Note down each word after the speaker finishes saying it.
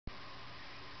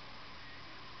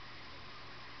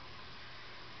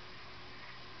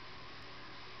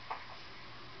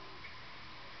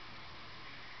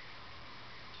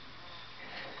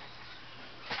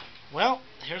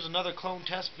here's another clone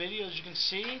test video, as you can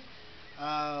see.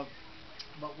 Uh,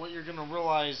 but what you're going to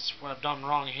realize, what I've done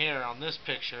wrong here on this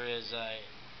picture, is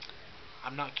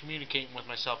I'm not communicating with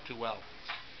myself too well.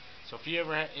 So if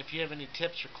you have any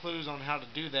tips or clues on how to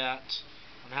do that,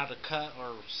 on how to cut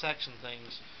or section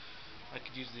things, I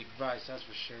could use the advice, that's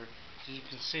for sure. So you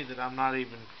can see that I'm not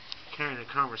even carrying a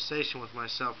conversation with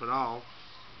myself at all.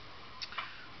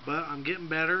 But I'm getting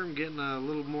better. I'm getting a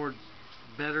little more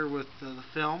better with the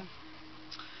film.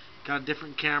 Got a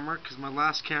different camera because my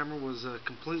last camera was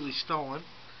completely stolen.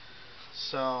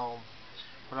 So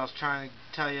what I was trying to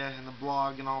tell you in the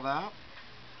blog and all that.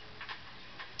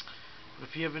 But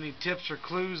if you have any tips or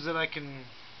clues that I can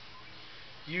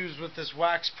use with this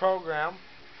wax program,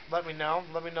 let me know.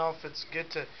 Let me know if it's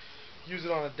good to use it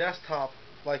on a desktop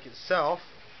like itself,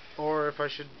 or if I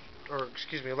should, or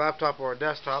excuse me, a laptop or a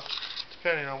desktop,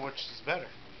 depending on which is better.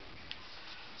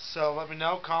 So let me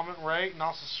know, comment, rate, and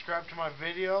also subscribe to my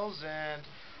videos, and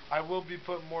I will be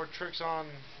putting more tricks on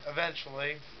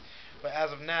eventually. But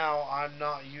as of now, I'm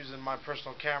not using my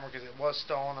personal camera because it was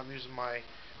stolen. I'm using my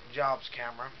job's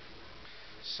camera.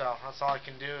 So that's all I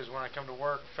can do is when I come to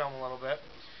work, film a little bit.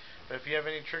 But if you have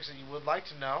any tricks that you would like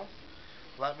to know,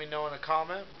 let me know in a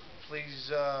comment.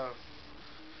 Please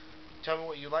tell me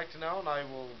what you'd like to know, and I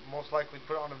will most likely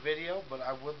put it on a video. But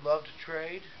I would love to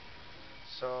trade,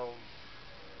 so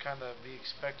kind of be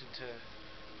expected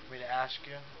for me to ask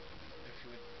you if you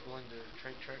would be willing to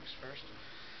trade tricks first.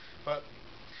 But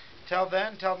till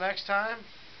then, till next time,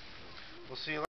 we'll see you later.